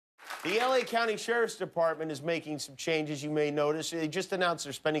The LA County Sheriff's Department is making some changes, you may notice. They just announced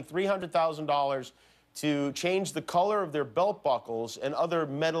they're spending $300,000 to change the color of their belt buckles and other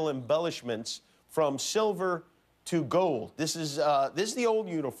metal embellishments from silver to gold. This is the old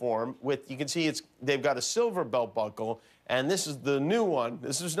uniform with, you can see they've got a silver belt buckle, and this is the new one.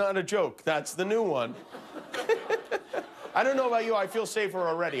 This is not a joke. That's the new one. I don't know about you, I feel safer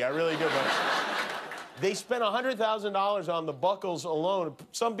already. I really do. But they spent $100,000 on the buckles alone.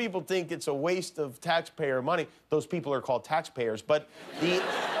 Some people think it's a waste of taxpayer money. Those people are called taxpayers. But the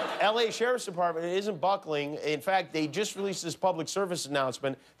LA Sheriff's Department isn't buckling. In fact, they just released this public service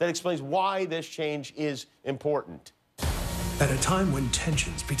announcement that explains why this change is important. At a time when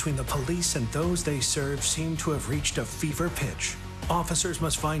tensions between the police and those they serve seem to have reached a fever pitch, officers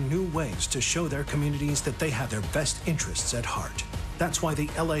must find new ways to show their communities that they have their best interests at heart. That's why the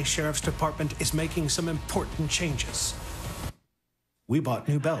LA Sheriff's Department is making some important changes. We bought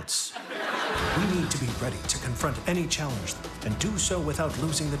new belts. We need to be ready to confront any challenge and do so without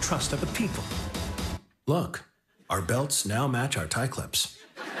losing the trust of the people. Look, our belts now match our tie clips.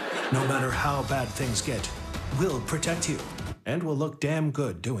 No matter how bad things get, we'll protect you, and we'll look damn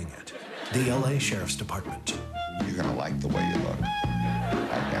good doing it. The LA Sheriff's Department. You're gonna like the way you look.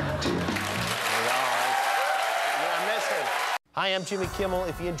 I guarantee it. Hi, I'm Jimmy Kimmel.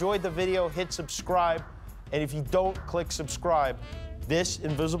 If you enjoyed the video, hit subscribe. And if you don't click subscribe, this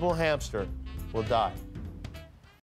invisible hamster will die.